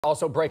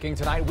Also breaking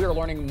tonight, we're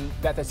learning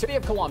that the city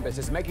of Columbus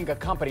is making a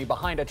company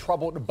behind a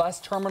troubled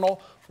bus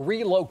terminal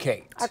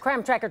relocate. Our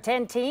Crime Tracker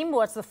 10 team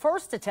was the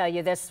first to tell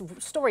you this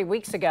story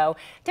weeks ago.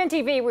 10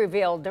 TV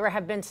revealed there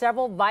have been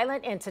several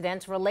violent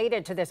incidents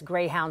related to this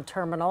Greyhound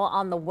terminal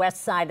on the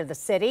west side of the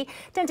city.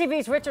 10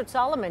 TV's Richard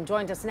Solomon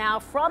joins us now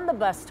from the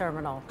bus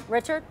terminal.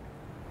 Richard?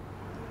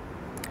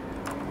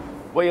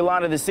 Well,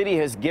 Yolanda, the city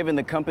has given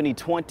the company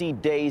 20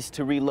 days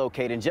to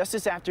relocate. And just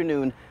this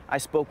afternoon, I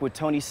spoke with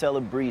Tony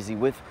Celebrezzi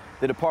with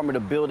the Department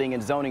of Building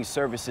and Zoning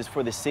Services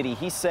for the city.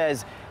 He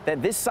says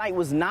that this site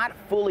was not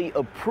fully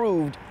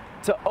approved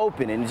to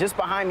open. And just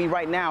behind me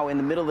right now, in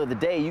the middle of the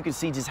day, you can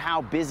see just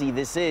how busy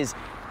this is.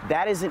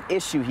 That is an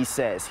issue, he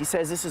says. He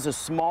says this is a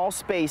small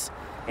space,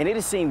 and it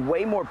is seeing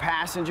way more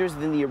passengers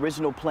than the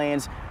original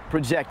plans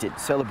projected.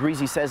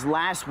 Celebrezzi says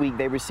last week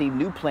they received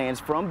new plans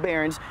from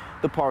Barron's,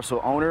 the parcel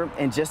owner,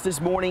 and just this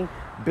morning,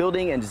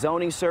 Building and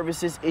Zoning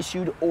Services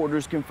issued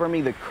orders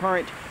confirming the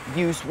current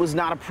use was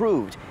not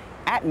approved.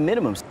 At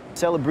minimum,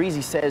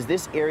 Celebrezzi says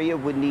this area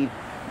would need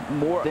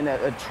more than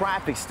a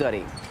traffic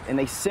study, and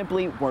they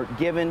simply weren't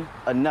given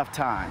enough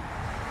time.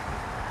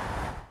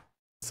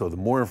 So the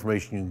more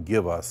information you can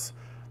give us,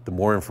 the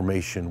more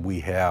information we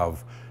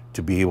have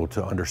to be able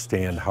to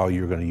understand how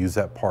you're going to use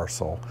that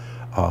parcel,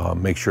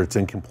 make sure it's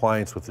in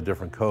compliance with the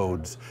different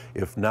codes.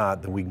 If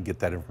not, then we can get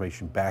that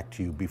information back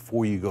to you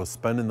before you go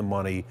spending the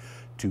money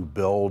to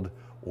build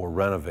or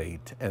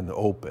renovate and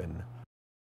open.